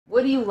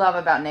What do you love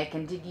about Nic?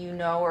 And did you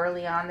know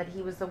early on that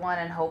he was the one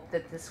and hope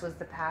that this was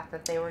the path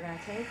that they were going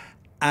to take?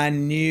 I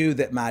knew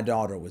that my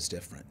daughter was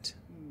different.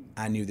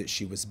 I knew that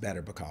she was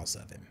better because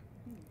of him.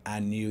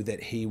 I knew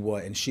that he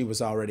was, and she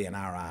was already in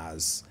our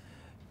eyes,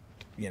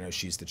 you know,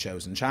 she's the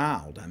chosen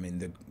child. I mean,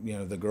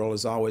 the girl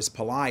is always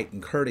polite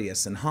and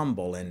courteous and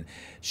humble, and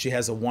she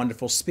has a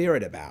wonderful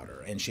spirit about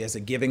her, and she has a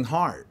giving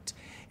heart,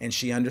 and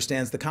she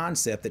understands the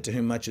concept that to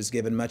whom much is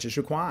given, much is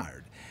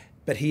required.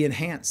 But he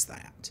enhanced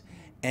that.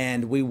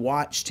 And we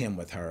watched him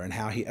with her and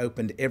how he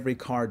opened every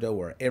car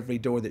door, every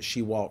door that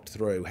she walked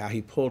through, how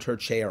he pulled her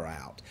chair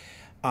out,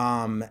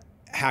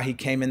 how he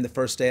came in the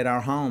first day at our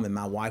home and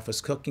my wife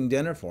was cooking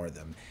dinner for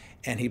them.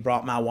 And he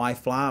brought my wife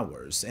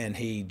flowers and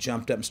he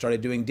jumped up and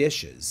started doing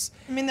dishes.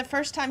 I mean, the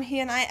first time he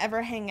and I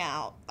ever hung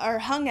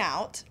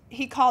out,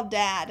 he called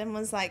Dad and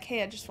was like,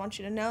 hey, I just want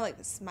you to know, like,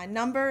 this is my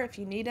number if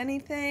you need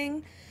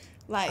anything.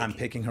 Like, I'm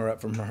picking her up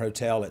from her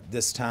hotel at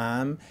this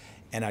time.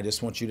 And I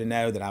just want you to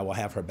know that I will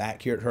have her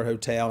back here at her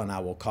hotel and I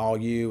will call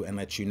you and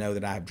let you know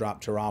that I have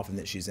dropped her off and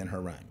that she's in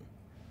her room.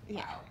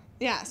 Yeah.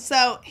 Yeah,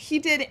 so he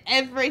did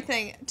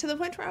everything to the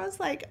point where I was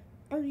like,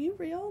 are you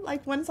real?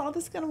 Like, when's all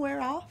this going to wear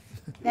off?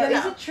 Now,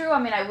 is it true?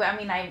 I mean,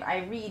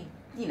 I read,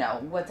 you know,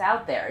 what's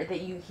out there that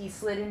he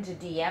slid into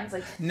DMs.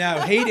 Like, no,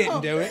 he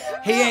didn't do it.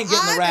 He ain't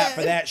getting the rap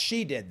for that.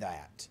 She did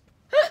that.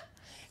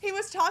 He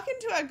was talking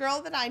to a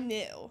girl that I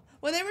knew.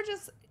 Well,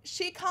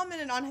 she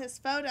commented on his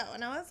photo,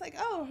 and I was like,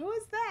 oh, who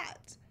is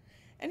that?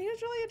 And he was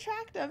really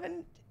attractive,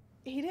 and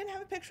he didn't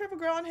have a picture of a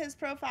girl on his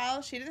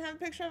profile. She didn't have a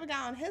picture of a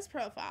guy on his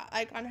profile,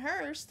 like on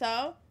hers.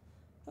 So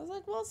I was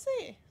like, we'll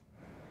see.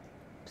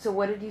 So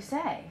what did you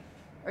say?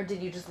 Or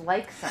did you just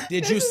like something?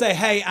 Did you say,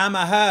 hey, I'm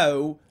a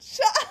hoe?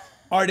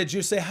 Or did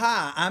you say,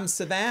 hi, I'm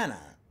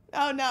Savannah?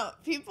 Oh, no.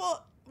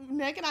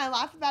 Nic and I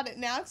laugh about it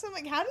now because I'm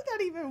like, how did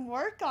that even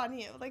work on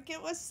you? Like,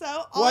 it was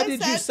so... What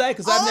did you say?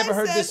 Because I've never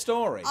heard this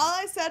story. All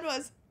I said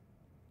was,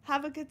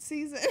 have a good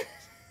season.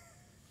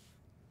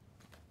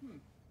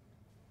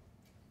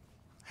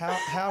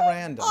 How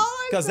random.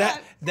 Because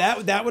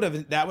that would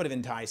have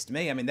enticed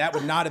me. I mean, that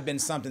would not have been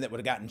something that would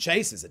have gotten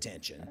Chase's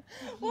attention.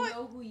 Did he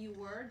know who you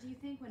were, do you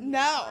think, when he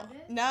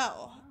responded? No.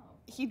 Oh.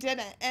 He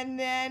didn't. And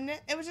then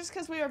it was just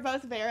because we were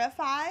both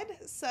verified,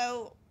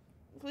 so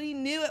we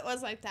knew it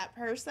was like that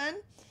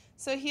person.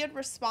 So he had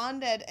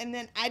responded, and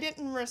then I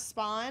didn't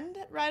respond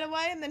right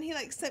away, and then he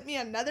like sent me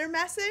another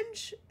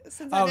message.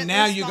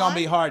 Now you're gonna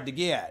be hard to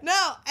get.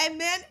 No, and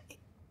then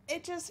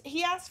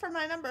he asked for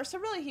my number, so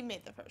really he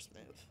made the first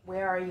move.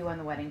 Where are you on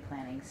the wedding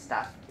planning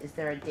stuff? Is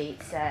there a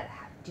date set?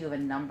 Do you have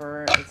a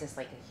number? Is this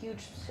like a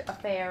huge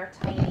affair,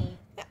 tiny?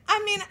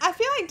 I mean, I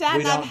feel like Dad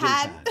and I've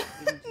had...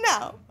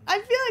 No. I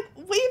feel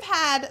like we've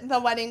had the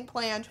wedding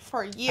planned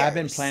for years. I've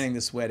been planning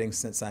this wedding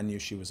since I knew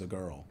she was a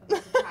girl.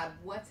 Okay, so Todd,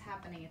 what's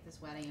happening at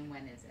this wedding and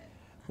when is it?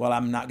 Well,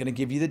 I'm not going to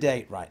give you the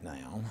date right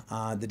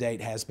now. The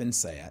date has been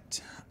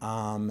set.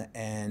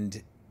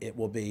 And it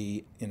will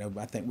be,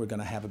 I think we're going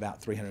to have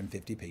about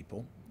 350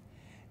 people.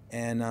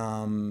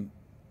 And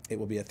it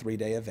will be a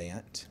 3-day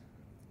event.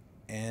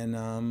 And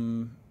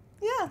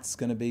yeah, it's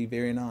going to be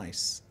very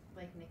nice.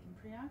 Like Nic and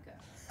Priyanka.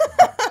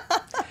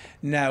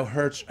 No,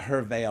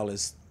 her veil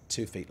is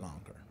 2 feet longer.